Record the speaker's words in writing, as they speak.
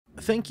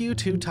Thank you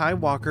to Ty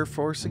Walker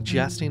for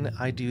suggesting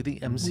I do the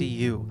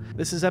MCU.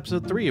 This is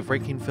episode 3 of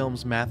Ranking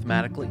Films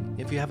Mathematically.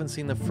 If you haven't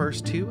seen the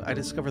first two, I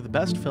discover the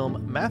best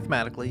film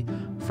mathematically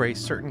for a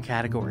certain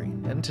category,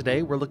 and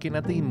today we're looking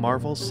at the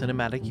Marvel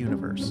Cinematic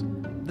Universe.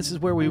 This is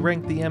where we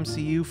rank the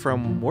MCU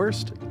from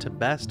worst to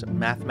best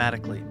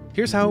mathematically.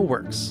 Here's how it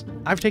works.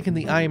 I've taken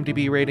the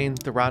IMDb rating,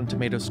 the Rotten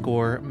Tomatoes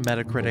score,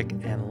 Metacritic,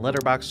 and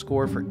Letterboxd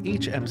score for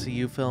each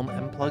MCU film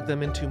and plugged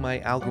them into my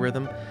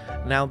algorithm.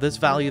 Now, this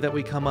value that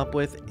we come up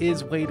with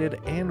is weighted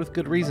and with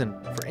good reason.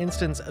 For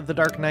instance, The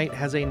Dark Knight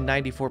has a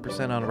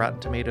 94% on Rotten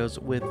Tomatoes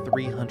with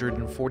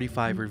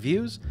 345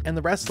 reviews, and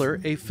The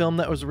Wrestler, a film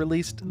that was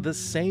released the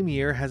same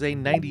year, has a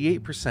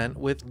 98%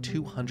 with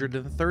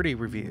 230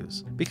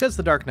 reviews. Because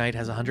The Dark Knight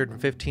has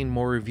 115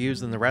 more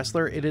reviews than The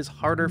Wrestler, it is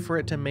harder for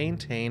it to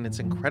maintain its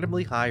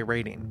incredibly high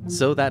rating.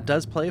 So that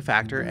does play a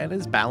factor and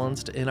is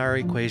balanced in our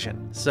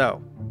equation.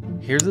 So,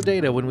 here's the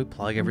data when we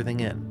plug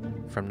everything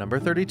in. From number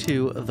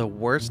 32, the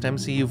worst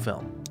MCU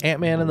film: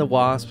 Ant-Man and the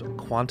Wasp: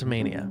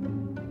 Quantumania,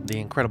 The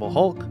Incredible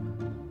Hulk,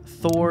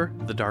 Thor: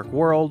 The Dark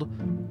World,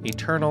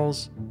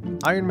 Eternals,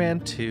 Iron Man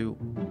 2,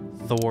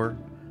 Thor,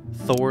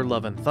 Thor: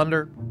 Love and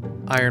Thunder,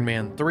 Iron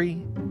Man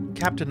 3,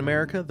 Captain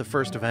America: The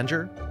First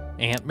Avenger,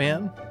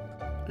 Ant-Man,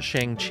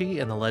 Shang-Chi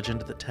and the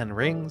Legend of the Ten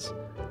Rings,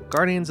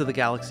 Guardians of the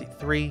Galaxy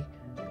 3,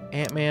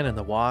 Ant-Man and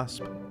the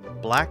Wasp,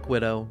 Black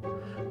Widow,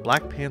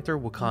 Black Panther: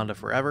 Wakanda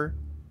Forever,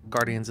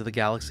 Guardians of the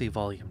Galaxy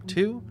Volume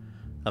 2,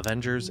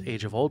 Avengers: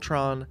 Age of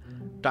Ultron,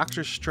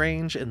 Doctor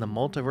Strange in the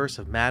Multiverse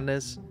of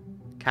Madness,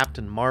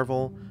 Captain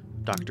Marvel,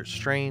 Doctor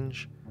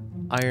Strange,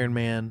 Iron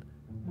Man,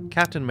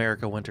 Captain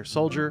America: Winter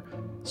Soldier,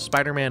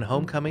 Spider-Man: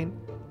 Homecoming,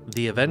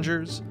 The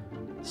Avengers,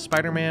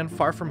 Spider-Man: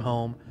 Far From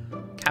Home,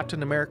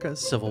 Captain America: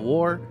 Civil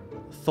War,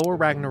 Thor: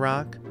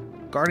 Ragnarok,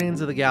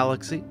 Guardians of the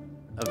Galaxy,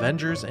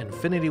 Avengers: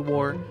 Infinity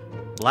War,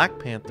 Black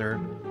Panther,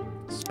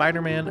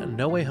 Spider-Man: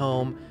 No Way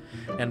Home,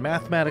 and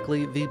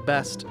mathematically the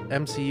best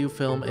MCU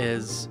film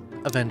is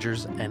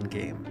Avengers: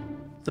 Endgame.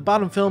 The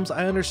bottom films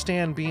I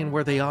understand being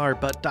where they are,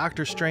 but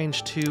Doctor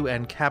Strange 2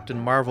 and Captain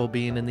Marvel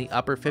being in the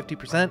upper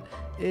 50%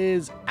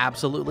 is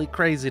absolutely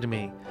crazy to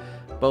me.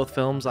 Both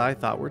films I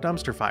thought were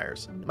dumpster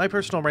fires. My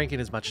personal ranking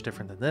is much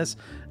different than this,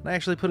 and I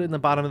actually put it in the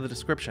bottom of the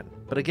description.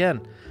 But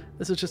again,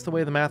 this is just the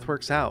way the math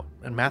works out,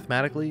 and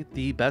mathematically,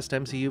 the best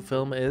MCU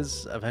film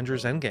is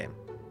Avengers: Endgame.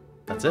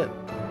 That's it.